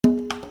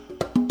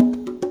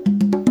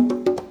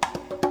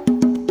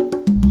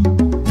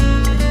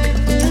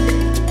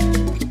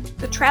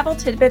Travel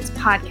Tidbits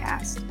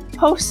podcast,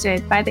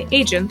 hosted by the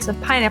agents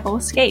of Pineapple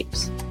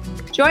Escapes.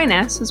 Join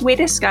us as we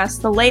discuss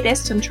the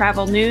latest in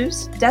travel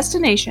news,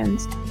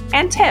 destinations,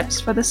 and tips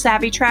for the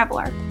savvy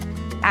traveler.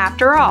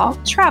 After all,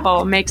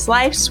 travel makes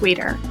life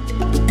sweeter.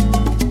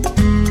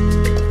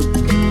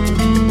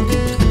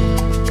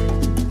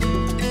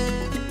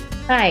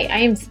 Hi, I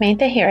am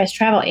Samantha Harris,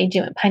 travel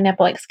agent at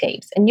Pineapple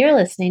Escapes, and you're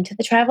listening to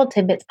the Travel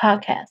Tidbits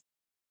podcast.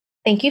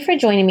 Thank you for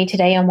joining me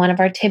today on one of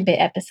our Tidbit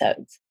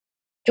episodes.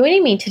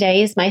 Joining me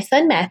today is my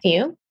son,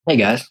 Matthew. Hey,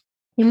 guys.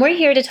 And we're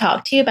here to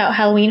talk to you about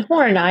Halloween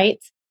Horror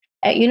Nights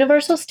at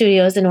Universal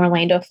Studios in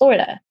Orlando,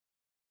 Florida.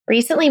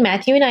 Recently,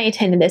 Matthew and I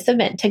attended this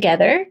event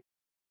together,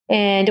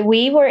 and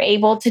we were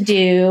able to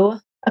do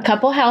a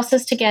couple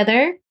houses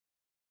together.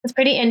 It's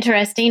pretty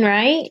interesting,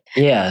 right?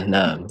 Yeah,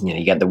 no,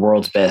 you got the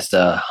world's best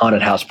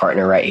haunted house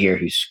partner right here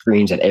who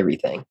screams at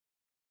everything.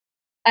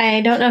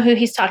 I don't know who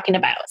he's talking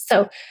about.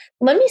 So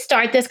let me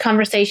start this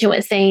conversation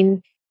with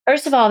saying,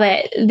 first of all,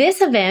 that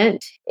this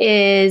event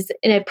is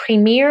in a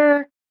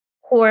premier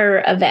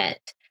horror event.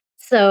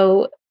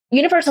 So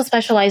Universal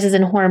specializes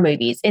in horror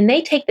movies, and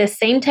they take the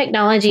same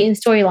technology and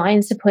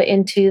storylines to put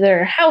into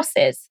their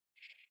houses.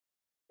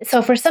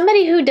 So for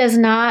somebody who does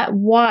not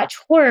watch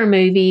horror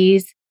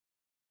movies,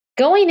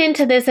 going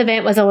into this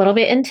event was a little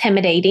bit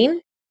intimidating.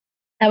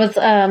 I was,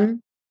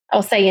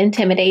 I'll say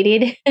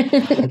intimidated.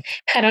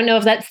 I don't know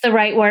if that's the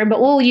right word, but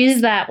we'll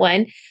use that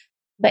one.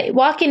 But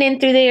walking in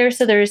through there,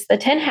 so there's the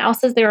 10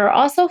 houses. There are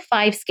also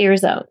 5 scare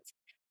zones.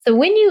 So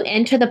when you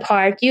enter the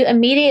park, you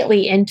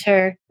immediately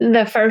enter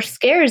the first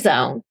scare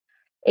zone.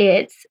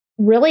 It's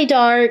really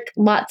dark,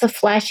 lots of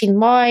flashing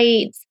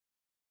lights,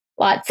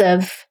 lots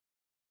of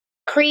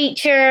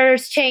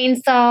creatures,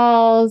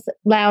 chainsaws,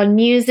 loud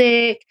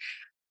music.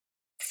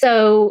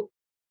 So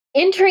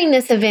entering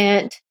this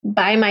event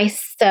by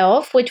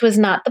myself, which was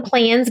not the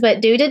plans, but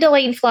due to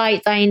delayed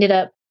flights, I ended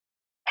up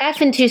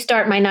having to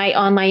start my night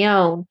on my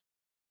own.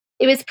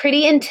 It was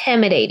pretty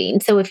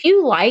intimidating. So if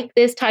you like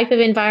this type of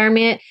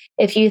environment,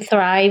 if you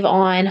thrive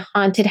on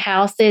haunted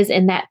houses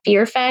and that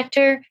fear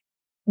factor,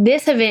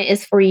 this event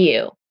is for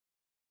you.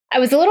 I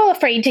was a little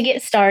afraid to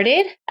get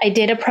started. I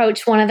did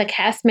approach one of the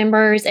cast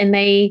members and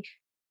they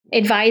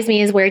advised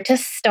me as where to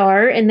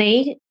start. And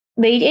they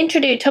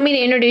told me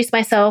to introduce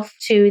myself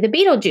to the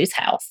Beetlejuice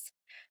house.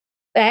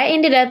 That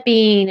ended up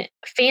being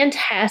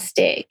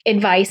fantastic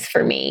advice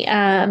for me.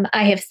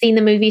 I have seen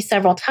the movie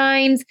several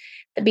times.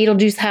 The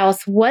Beetlejuice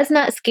house was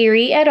not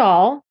scary at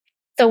all.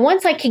 So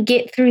once I could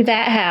get through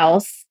that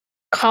house,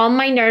 calm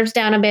my nerves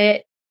down a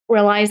bit,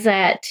 realize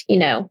that,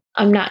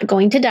 I'm not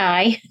going to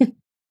die,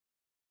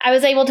 I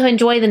was able to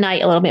enjoy the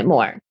night a little bit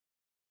more.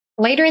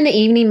 Later in the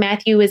evening,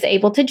 Matthew was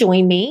able to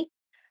join me.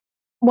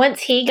 Once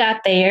he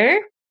got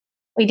there,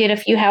 we did a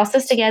few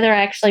houses together.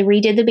 I actually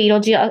redid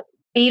the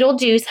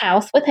Beetlejuice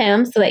house with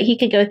him so that he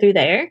could go through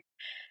there.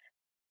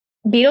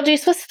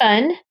 Beetlejuice was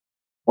fun.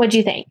 What'd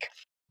you think?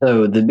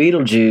 So the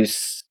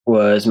Beetlejuice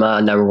was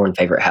my number one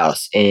favorite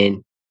house.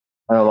 And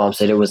my mom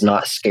said it was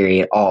not scary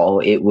at all.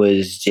 It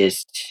was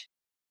just,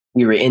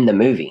 you were in the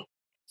movie.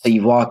 So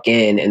you walk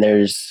in and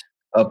there's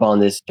up on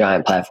this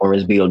giant platform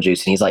is Beetlejuice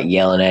and he's like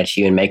yelling at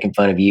you and making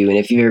fun of you. And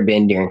if you've ever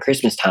been during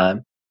Christmas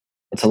time,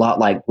 it's a lot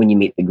like when you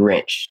meet the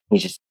Grinch. He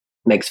just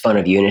makes fun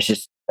of you and it's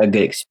just a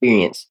good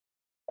experience.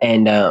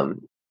 And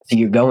so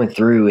you're going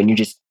through and you're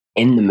just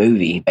in the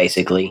movie,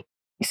 basically.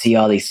 You see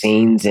all these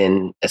scenes,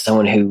 and as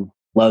someone who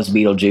loves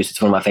Beetlejuice,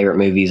 it's one of my favorite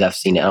movies. I've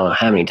seen it I don't know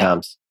how many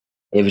times.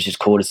 It was just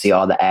cool to see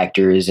all the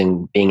actors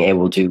and being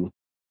able to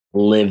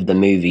live the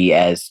movie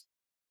as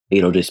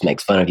Beetlejuice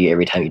makes fun of you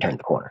every time you turn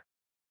the corner.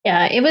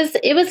 Yeah, it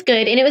was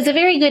good. And it was a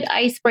very good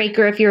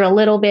icebreaker if you're a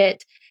little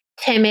bit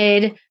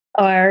timid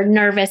or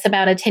nervous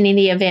about attending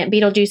the event.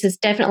 Beetlejuice is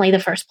definitely the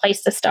first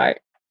place to start.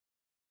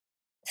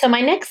 So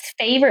my next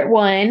favorite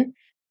one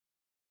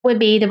would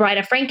be the Bride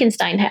of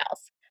Frankenstein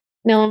house.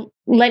 Now,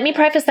 let me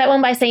preface that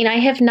one by saying I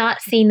have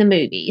not seen the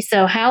movie.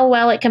 So how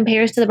well it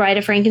compares to the Bride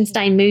of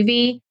Frankenstein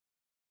movie,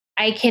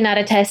 I cannot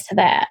attest to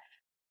that.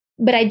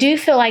 But I do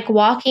feel like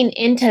walking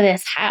into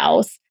this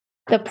house,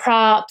 the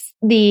props,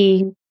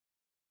 the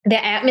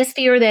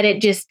atmosphere that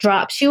it just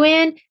drops you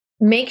in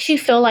makes you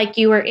feel like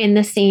you are in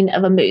the scene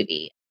of a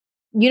movie.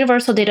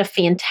 Universal did a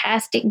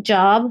fantastic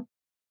job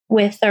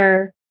with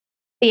their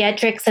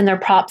theatrics and their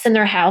props in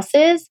their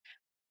houses.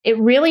 It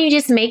really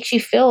just makes you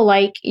feel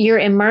like you're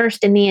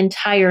immersed in the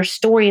entire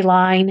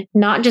storyline,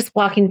 not just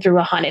walking through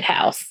a haunted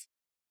house.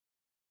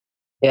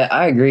 Yeah,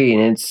 I agree.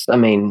 And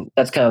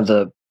that's kind of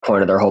the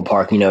point of their whole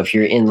park. If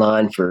you're in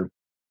line for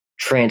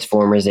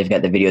Transformers, they've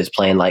got the videos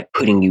playing, like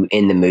putting you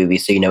in the movie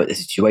so you know what the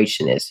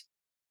situation is.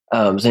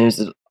 So it's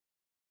the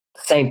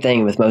same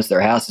thing with most of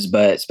their houses,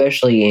 but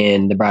especially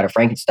in The Bride of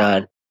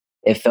Frankenstein,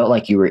 it felt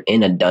like you were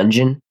in a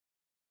dungeon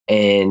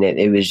and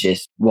it was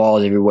just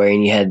walls everywhere.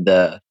 And you had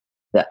the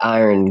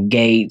iron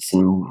gates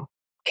and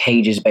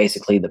cages,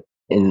 basically.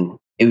 And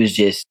it was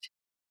just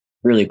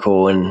really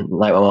cool. And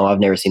like my mom, I've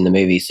never seen the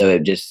movie, so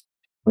it just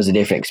was a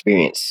different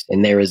experience.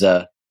 And there was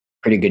a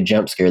pretty good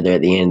jump scare there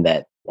at the end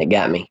that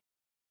got me.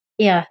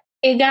 Yeah,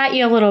 It got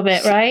you a little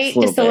bit, right?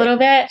 Just a little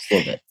bit. Just a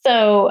little bit.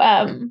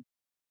 So,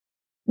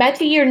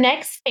 Matthew, your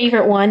next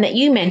favorite one that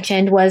you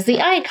mentioned was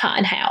the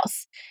Icon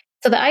House.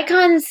 So the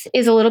Icons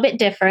is a little bit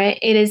different.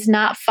 It does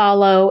not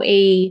follow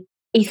a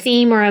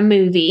theme or a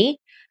movie.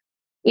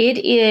 It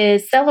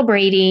is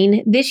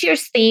celebrating this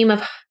year's theme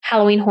of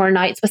Halloween Horror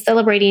Nights was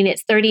celebrating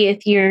its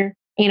 30th year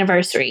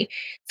anniversary.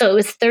 So it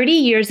was 30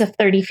 years of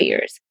 30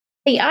 Fears.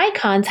 The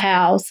Icons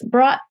House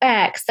brought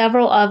back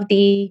several of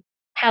the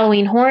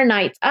Halloween Horror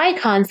Nights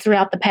icons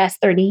throughout the past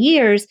 30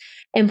 years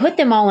and put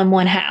them all in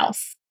one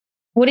house.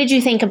 What did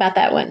you think about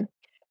that one?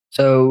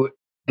 So,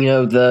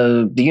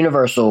 the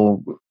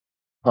Universal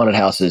haunted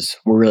houses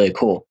were really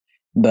cool,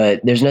 but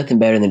there's nothing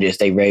better than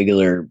just a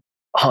regular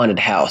haunted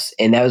house.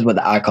 And that was what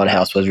the Icon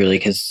House was really,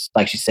 because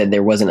like she said,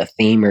 there wasn't a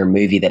theme or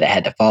movie that it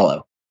had to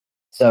follow.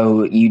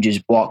 So you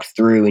just walked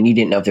through and you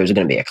didn't know if there was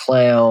going to be a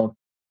clown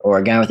or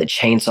a guy with a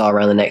chainsaw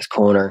around the next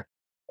corner.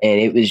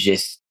 And it was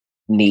just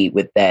neat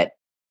with that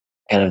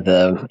kind of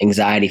the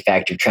anxiety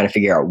factor of trying to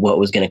figure out what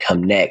was going to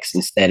come next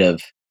instead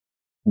of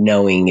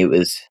knowing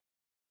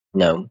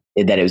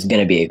that it was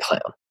going to be a clown.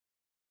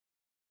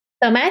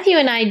 So Matthew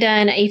and I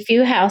done a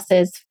few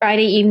houses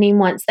Friday evening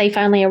once they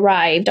finally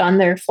arrived on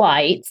their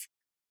flights.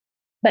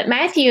 But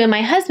Matthew and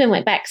my husband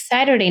went back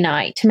Saturday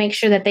night to make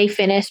sure that they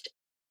finished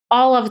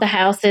all of the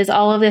houses,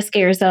 all of the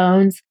scare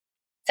zones.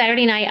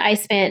 Saturday night, I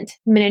spent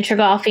miniature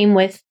golfing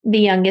with the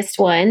youngest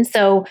one.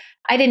 So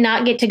I did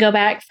not get to go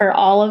back for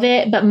all of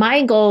it. But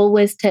my goal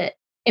was to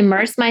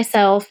immerse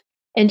myself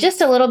in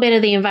just a little bit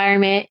of the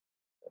environment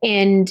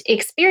and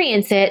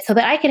experience it so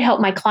that I could help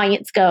my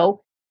clients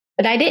go.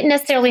 But I didn't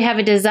necessarily have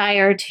a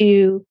desire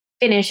to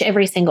finish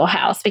every single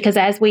house because,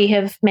 as we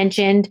have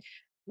mentioned,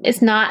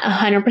 it's not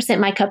 100%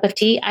 my cup of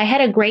tea. I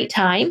had a great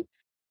time,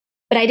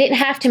 but I didn't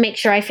have to make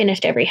sure I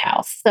finished every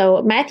house.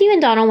 So Matthew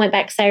and Donald went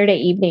back Saturday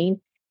evening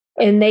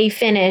and they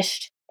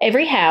finished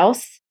every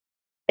house.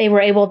 They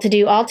were able to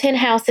do all 10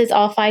 houses,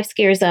 all 5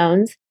 scare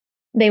zones.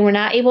 They were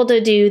not able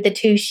to do the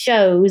 2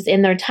 shows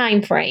in their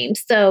time frame.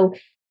 So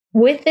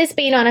with this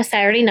being on a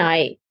Saturday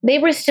night, they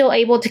were still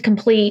able to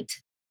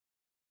complete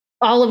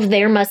all of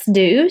their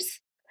must-dos.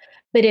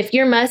 But if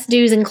your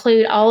must-dos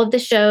include all of the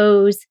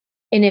shows,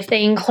 and if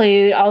they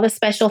include all the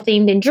special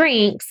themed and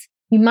drinks,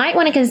 you might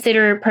want to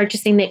consider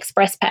purchasing the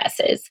express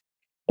passes.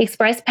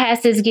 Express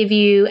passes give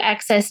you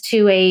access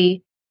to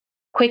a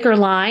quicker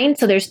line.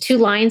 So there's 2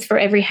 lines for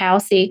every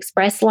house, the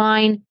express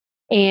line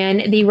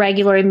and the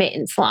regular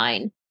admittance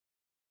line.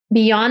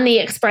 Beyond the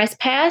express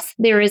pass,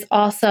 there is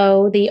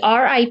also the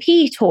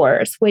RIP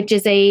tours, which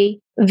is a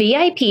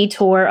VIP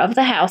tour of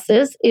the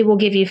houses. It will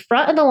give you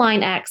front of the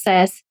line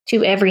access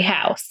to every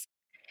house.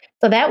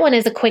 So that one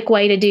is a quick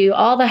way to do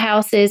all the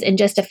houses in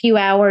just a few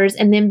hours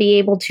and then be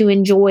able to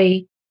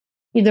enjoy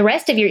the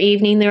rest of your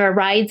evening. There are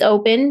rides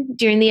open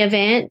during the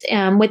event.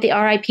 With the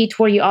RIP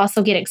tour, you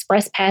also get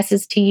express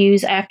passes to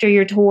use after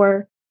your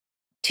tour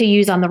to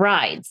use on the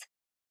rides.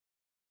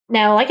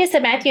 Now, like I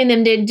said, Matthew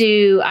and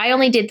them I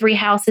only did 3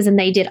 houses and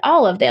they did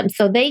all of them.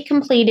 So they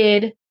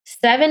completed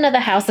 7 of the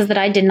houses that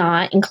I did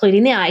not,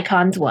 including the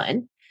Icons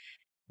one.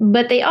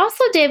 But they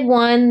also did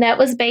one that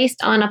was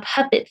based on a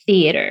puppet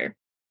theater.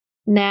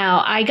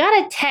 Now, I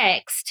got a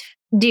text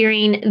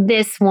during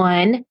this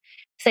one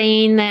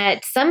saying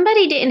that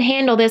somebody didn't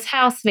handle this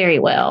house very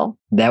well.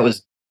 That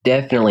was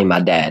definitely my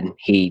dad.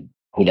 He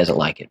doesn't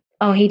like it.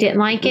 Oh, he didn't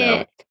like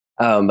it?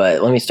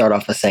 But let me start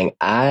off by saying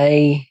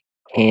I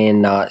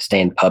cannot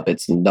stand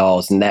puppets and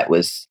dolls. And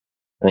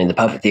the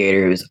puppet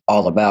theater was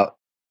all about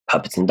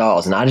puppets and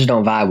dolls, and I just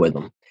don't vibe with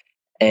them.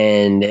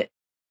 And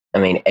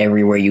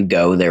everywhere you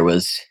go, there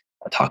was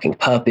a talking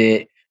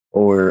puppet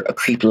or a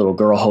creepy little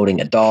girl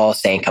holding a doll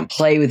saying, "Come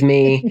play with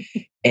me."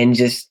 And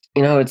just,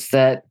 it's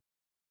that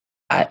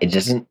it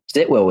doesn't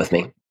sit well with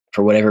me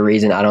for whatever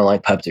reason. I don't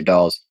like puppets or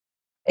dolls.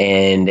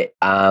 And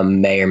I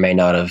may or may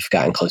not have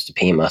gotten close to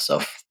peeing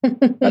myself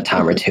a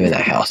time or 2 in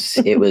that house.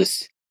 That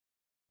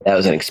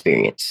was an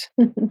experience.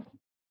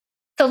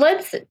 So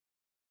let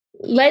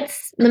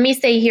me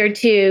say here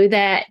too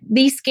that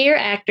these scare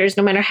actors,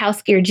 no matter how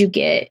scared you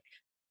get,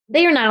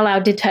 they are not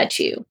allowed to touch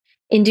you.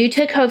 And due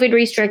to COVID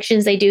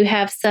restrictions, they do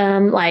have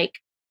some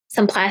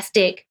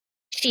plastic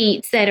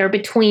sheets that are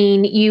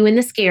between you and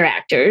the scare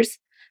actors.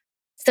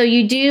 So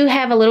you do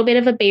have a little bit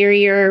of a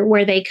barrier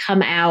where they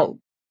come out.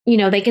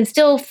 They can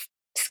still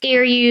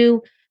scare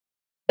you,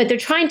 but they're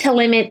trying to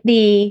limit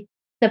the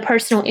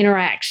personal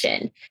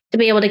interaction to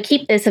be able to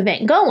keep this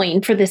event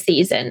going for the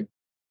season.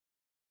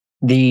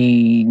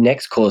 The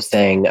next coolest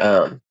thing,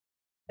 now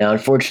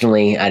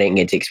unfortunately, I didn't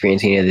get to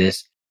experience any of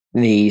this.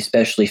 The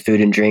specialty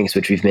food and drinks,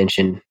 which we've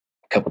mentioned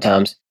a couple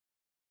times,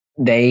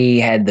 they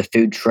had the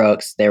food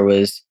trucks. There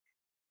was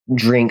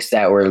drinks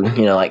that were,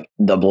 like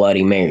the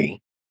Bloody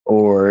Mary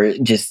or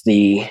just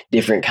the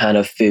different kind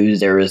of foods.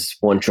 There was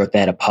one truck that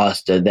had a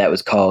pasta that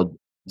was called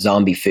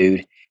zombie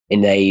food.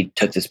 And they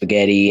took the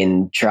spaghetti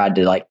and tried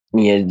to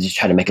just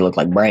try to make it look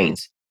like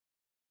brains.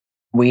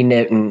 We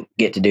didn't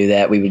get to do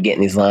that. We would get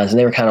in these lines and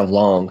they were kind of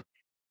long.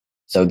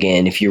 So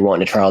again, if you're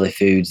wanting to try all the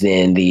foods,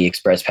 then the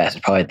express pass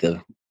is probably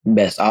the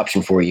best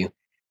option for you.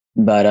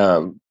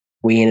 But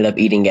we ended up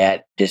eating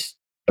at just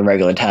a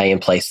regular Italian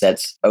place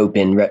that's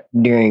open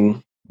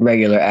during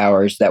regular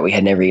hours that we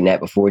had never eaten at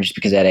before, just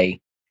because it had a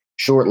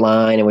short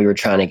line and we were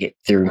trying to get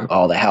through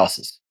all the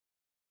houses.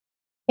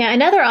 Yeah,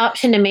 another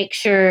option to make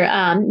sure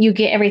you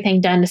get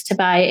everything done is to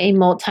buy a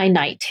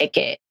multi-night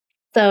ticket.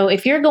 So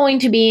if you're going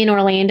to be in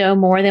Orlando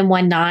more than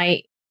one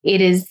night,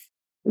 it is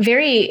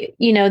very,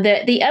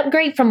 the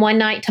upgrade from one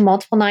night to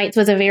multiple nights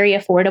was a very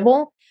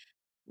affordable.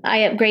 I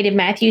upgraded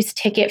Matthew's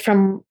ticket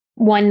from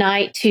one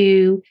night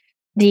to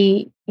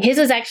his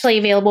was actually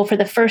available for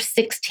the first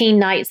 16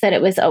 nights that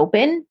it was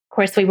open. Of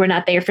course, we were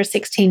not there for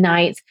 16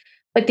 nights,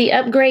 but the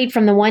upgrade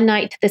from the one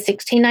night to the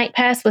 16 night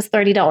pass was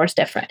 $30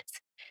 difference.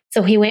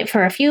 So he went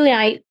for a few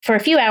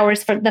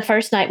hours for the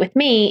first night with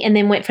me, and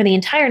then went for the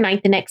entire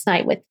night the next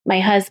night with my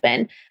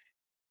husband.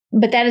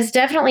 But that is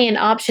definitely an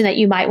option that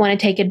you might want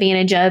to take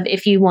advantage of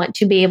if you want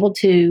to be able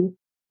to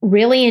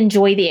really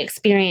enjoy the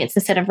experience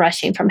instead of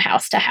rushing from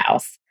house to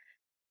house.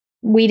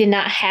 We did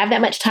not have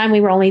that much time.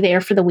 We were only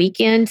there for the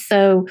weekend.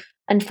 So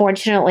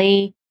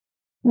unfortunately,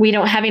 we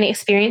don't have any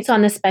experience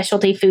on the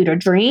specialty food or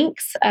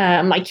drinks.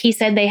 Like he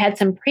said, they had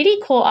some pretty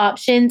cool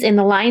options and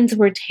the lines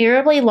were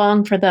terribly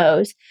long for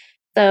those.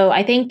 So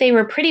I think they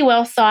were pretty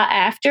well sought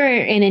after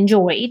and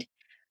enjoyed.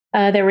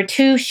 There were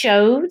 2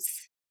 shows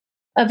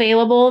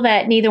available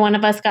that neither one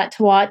of us got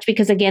to watch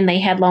because, again, they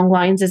had long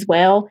lines as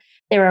well.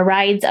 There were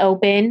rides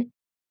open.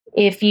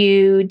 If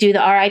you do the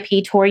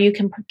RIP tour, you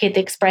can get the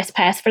express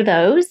pass for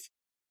those.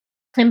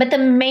 But the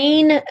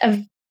main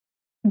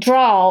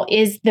draw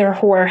is their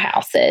horror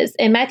houses.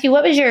 And Matthew,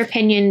 what was your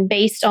opinion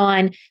based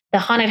on the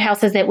haunted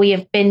houses that we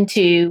have been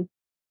to?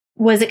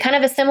 Was it kind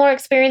of a similar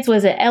experience?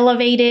 Was it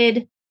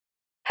elevated?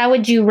 How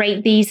would you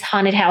rate these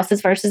haunted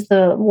houses versus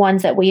the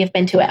ones that we have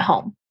been to at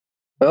home?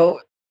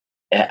 Well,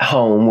 at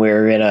home,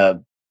 we're in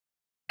a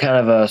kind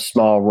of a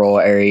small rural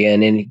area,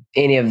 and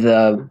any of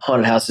the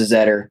haunted houses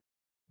that are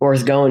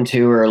worth going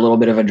to are a little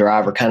bit of a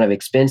drive or kind of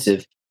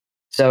expensive.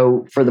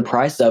 So for the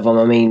price of them,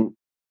 I mean,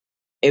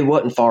 it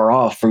wasn't far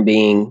off from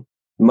being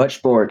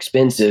much more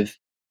expensive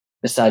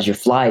besides your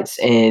flights.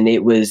 And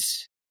it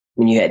was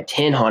when you had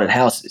 10 haunted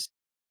houses,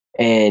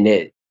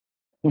 and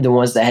the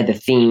ones that had the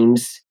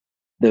themes,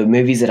 the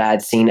movies that I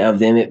had seen of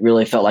them, it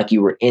really felt like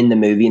you were in the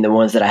movie. And the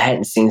ones that I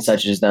hadn't seen,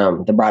 such as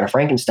The Bride of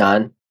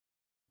Frankenstein,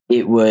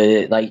 it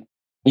would like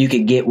you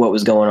could get what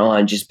was going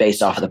on just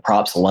based off of the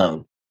props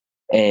alone.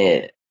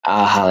 And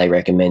I highly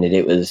recommend it.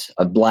 It was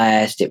a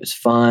blast. It was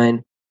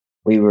fun.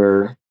 We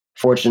were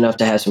fortunate enough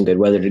to have some good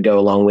weather to go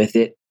along with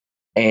it.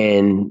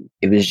 And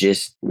it was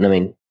just, I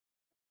mean,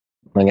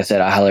 like I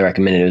said, I highly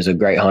recommend it. It was a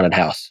great haunted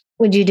house.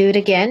 Would you do it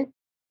again?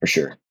 For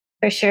sure.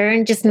 For sure.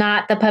 And just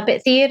not the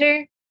puppet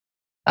theater?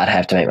 I'd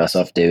have to make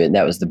myself do it.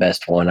 That was the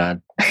best one.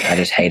 I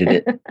just hated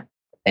it.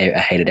 I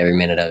hated every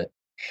minute of it.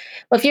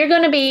 Well, if you're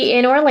going to be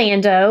in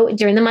Orlando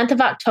during the month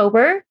of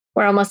October,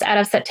 we're almost out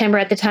of September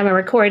at the time of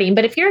recording,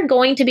 but if you're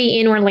going to be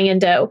in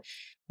Orlando,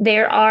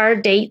 there are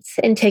dates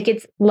and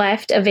tickets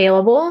left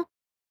available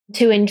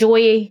to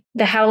enjoy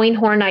the Halloween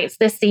Horror Nights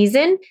this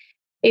season.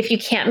 If you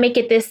can't make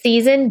it this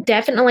season,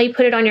 definitely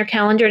put it on your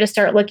calendar to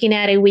start looking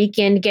at a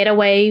weekend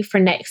getaway for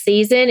next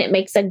season. It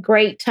makes a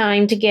great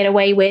time to get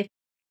away with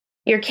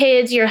your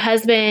kids, your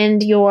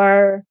husband,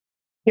 your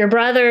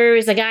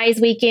brothers, a guy's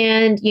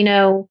weekend.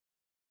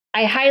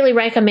 I highly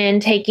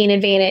recommend taking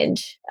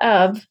advantage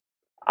of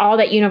all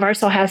that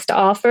Universal has to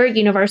offer.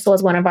 Universal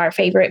is one of our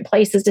favorite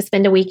places to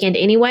spend a weekend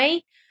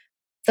anyway.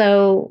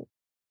 So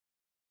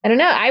I don't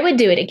know. I would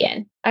do it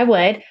again. I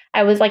would.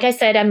 I was, like I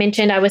said, I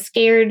mentioned I was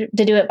scared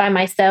to do it by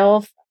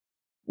myself.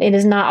 It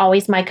is not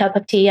always my cup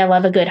of tea. I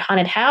love a good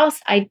haunted house.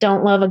 I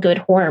don't love a good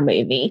horror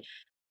movie.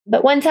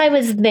 But once I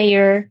was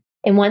there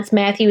and once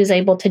Matthew was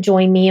able to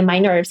join me and my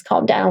nerves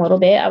calmed down a little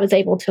bit, I was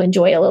able to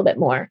enjoy it a little bit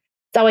more.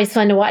 It's always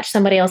fun to watch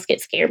somebody else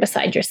get scared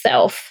beside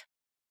yourself.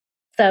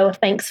 So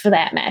thanks for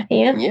that,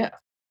 Matthew. Yeah.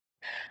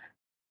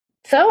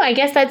 So I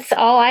guess that's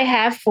all I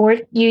have for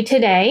you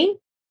today.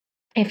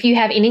 If you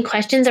have any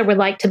questions or would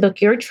like to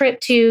book your trip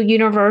to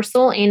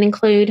Universal and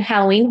include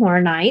Halloween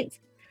Horror Nights,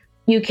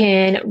 you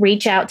can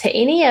reach out to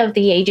any of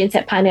the agents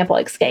at Pineapple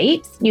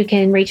Escapes. You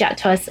can reach out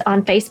to us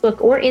on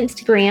Facebook or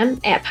Instagram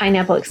at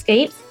Pineapple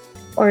Escapes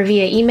or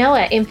via email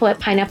at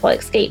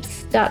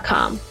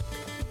info@pineappleescapes.com.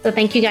 So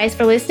thank you guys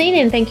for listening,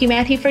 and thank you,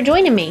 Matthew, for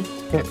joining me.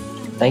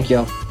 Thank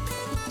you.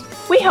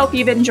 We hope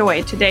you've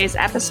enjoyed today's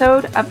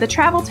episode of the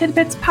Travel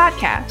Tidbits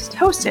podcast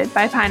hosted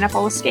by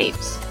Pineapple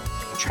Escapes.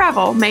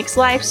 Travel makes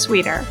life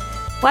sweeter.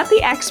 Let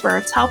the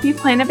experts help you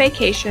plan a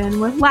vacation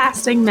with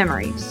lasting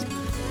memories.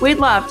 We'd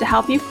love to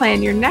help you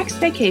plan your next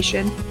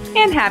vacation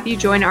and have you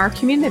join our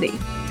community.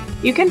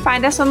 You can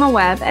find us on the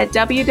web at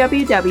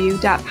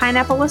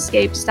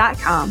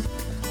www.pineappleescapes.com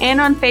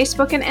and on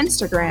Facebook and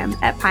Instagram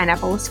at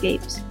Pineapple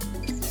Escapes.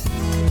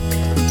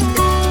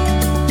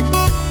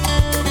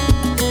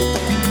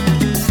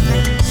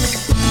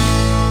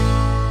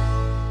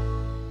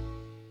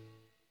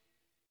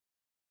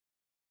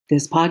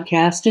 This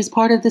podcast is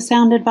part of the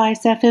Sound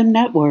Advice FM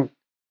network.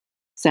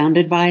 Sound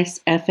Advice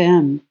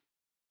FM.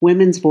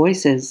 Women's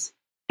voices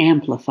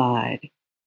amplified.